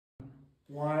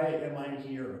Why am I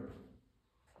here?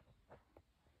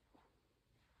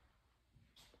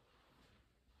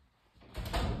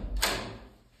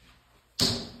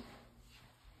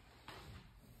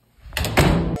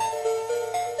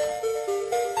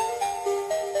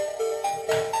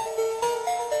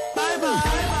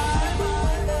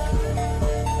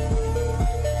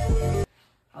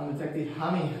 I'm Detective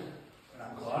Hammy. And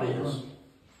I'm Claudius.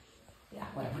 Yeah,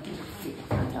 whatever.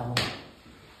 Can't tell him.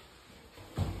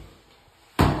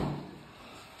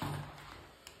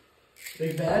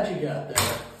 Big badge you got there.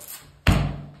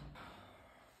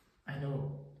 I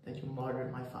know that you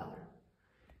murdered my father,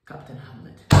 Captain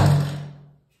Hamlet.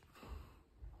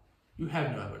 You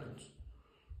have no evidence.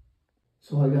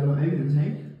 So I got no evidence,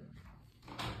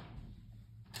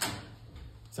 eh?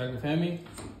 Sergeant Fammy,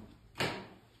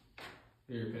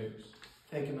 here are your papers.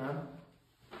 Thank you, man.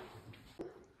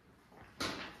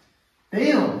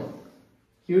 Damn!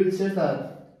 Here it says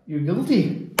that you're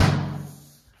guilty.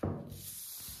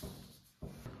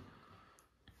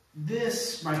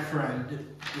 This, my friend,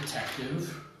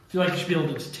 detective, I feel like you should be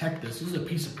able to detect this. This is a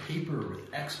piece of paper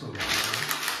with expo on it.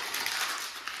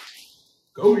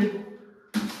 Go read.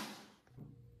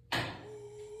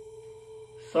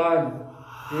 Son,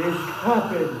 this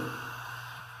happened.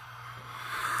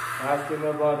 Ask him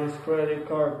about his credit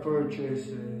card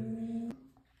purchases.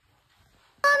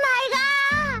 Oh my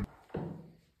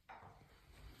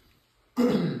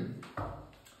god!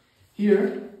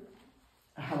 Here,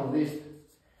 I have a list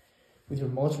with your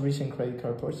most recent credit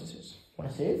card purchases.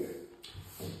 Wanna see it?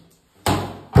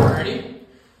 Alrighty.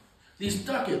 These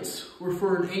ducats were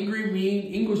for an angry,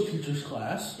 mean English teacher's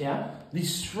class. Yeah?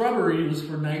 These strawberry was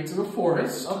for nights in the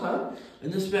forest. Okay.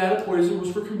 And this vat of poison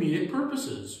was for comedic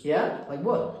purposes. Yeah? Like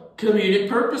what? Comedic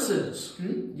purposes.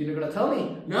 You're not gonna tell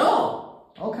me? No.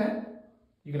 Okay.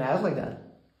 You're gonna act like that?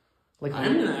 Like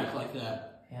I'm gonna act like that.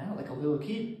 Yeah, like a little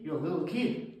kid. You're a little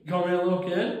kid. You call me a little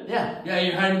kid? Yeah. Yeah,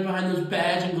 you're hiding behind those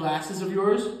badge and glasses of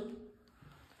yours?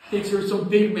 Thinks you're some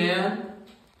big man?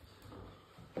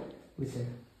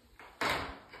 Listen.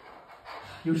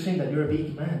 You're saying that you're a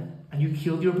big man and you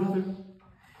killed your brother?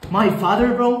 My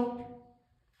father, bro?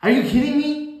 Are you kidding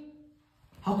me?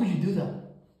 How could you do that?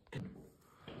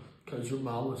 Because your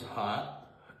mom was hot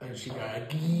and she got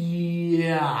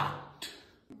yacked.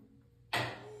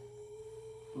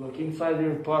 Look inside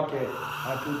your pocket.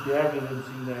 I put the evidence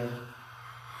in there.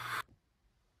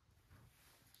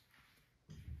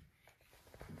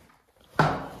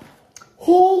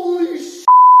 Holy s***!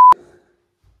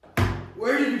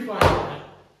 Where did you find that?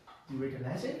 Do you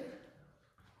recognize it?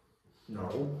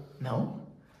 No. No?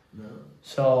 No.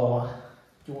 So,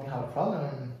 you won't have a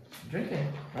problem drinking,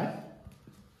 right?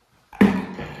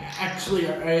 Actually,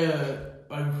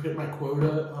 I hit my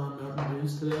quota on Mountain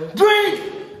Dews today.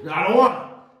 Drink! No, I don't want it.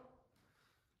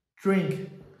 Drink.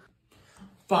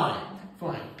 Fine.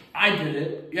 I did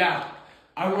it. Yeah.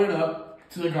 I went up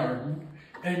to the garden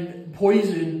and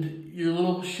poisoned your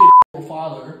little shit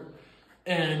father.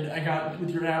 And I got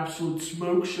with your absolute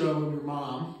smoke show of your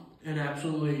mom. And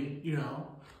absolutely,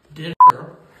 did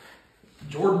her.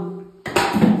 Jordan.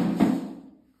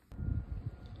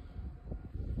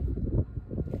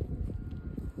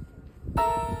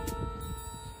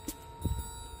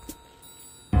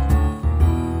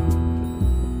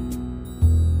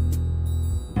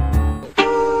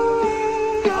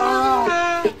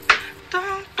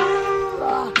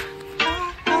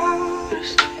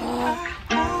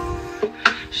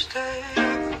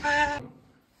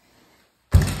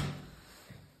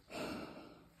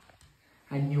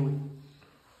 I knew it.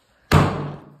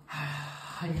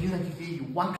 I knew that you did, you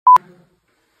wank.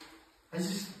 I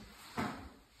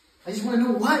just want to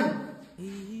know why.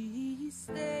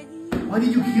 Why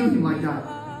did you kill him like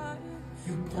that?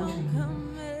 You poisoned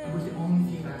him. It was the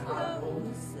only thing I had, bro.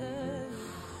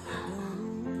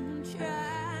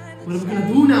 What are we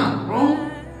gonna do now, bro?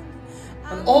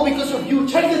 And all because of you.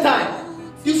 Check the time.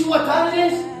 Do you see what time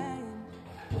it is?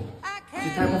 It's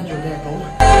the time of your death,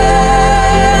 bro.